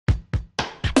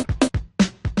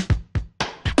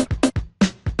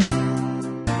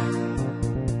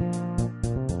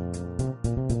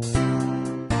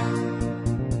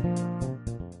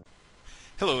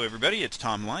Hello everybody, it's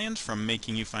Tom Lyons from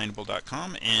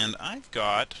MakingYouFindable.com, and I've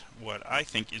got what I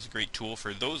think is a great tool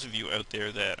for those of you out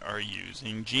there that are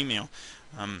using Gmail.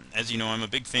 As you know, I'm a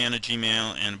big fan of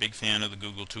Gmail and a big fan of the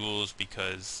Google tools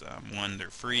because one,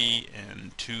 they're free,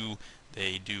 and two,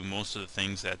 they do most of the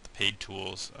things that the paid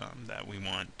tools that we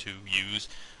want to use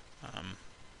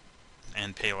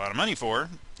and pay a lot of money for,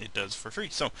 it does for free.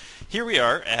 So here we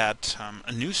are at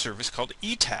a new service called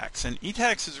eTax, and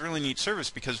eTax is a really neat service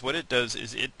because what it does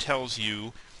is it tells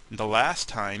you the last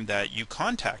time that you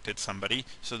contacted somebody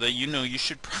so that you know you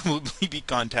should probably be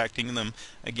contacting them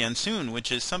again soon, which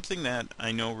is something that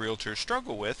I know realtors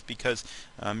struggle with because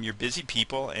you're busy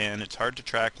people and it's hard to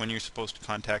track when you're supposed to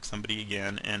contact somebody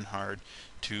again and hard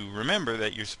to remember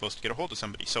that you're supposed to get a hold of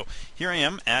somebody. So here I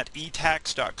am at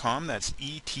etax.com, that's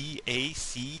ETACTS.com,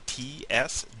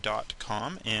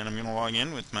 and I'm going to log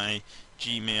in with my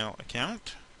Gmail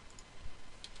account.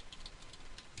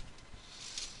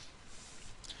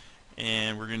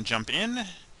 And we're going to jump in,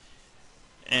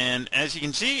 and as you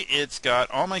can see, it's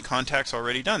got all my contacts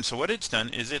already done. So what it's done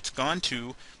is it's gone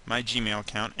to my Gmail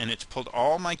account and it's pulled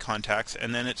all my contacts,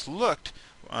 and then it's looked.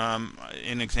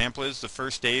 An example is the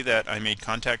first day that I made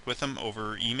contact with them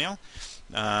over email.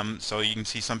 So you can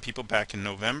see some people back in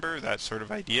November, that sort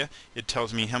of idea. It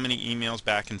tells me how many emails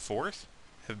back and forth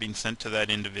have been sent to that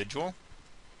individual.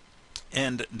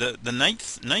 And the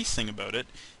nice thing about it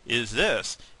is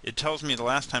this. It tells me the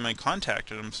last time I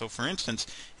contacted them. So for instance,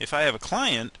 if I have a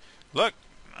client, look,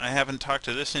 I haven't talked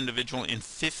to this individual in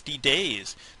 50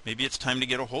 days. Maybe it's time to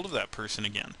get a hold of that person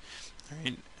again. All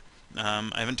right?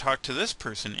 I haven't talked to this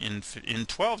person in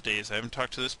 12 days. I haven't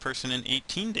talked to this person in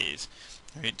 18 days.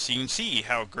 Right? So you can see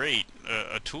how great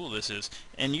a tool this is.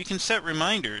 And you can set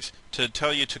reminders to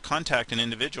tell you to contact an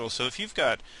individual. So if you've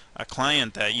got a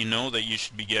client that you know that you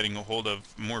should be getting a hold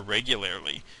of more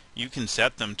regularly, you can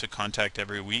set them to contact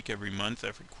every week, every month,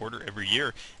 every quarter, every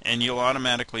year, and you'll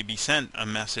automatically be sent a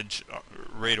message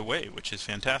right away, which is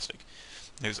fantastic.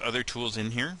 There's other tools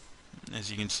in here.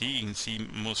 As you can see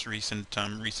most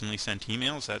recently sent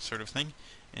emails, that sort of thing,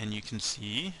 and you can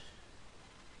see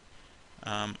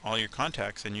all your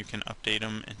contacts, and you can update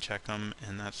them and check them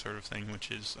and that sort of thing, which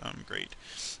is great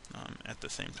at the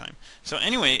same time. So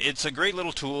anyway, it's a great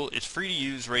little tool. It's free to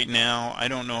use right now. I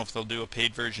don't know if they'll do a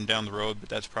paid version down the road, but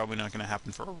that's probably not going to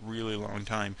happen for a really long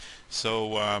time.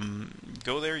 So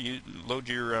go there, you load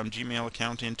your Gmail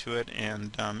account into it,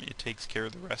 and it takes care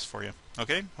of the rest for you.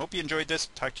 Okay, hope you enjoyed this.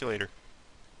 Talk to you later.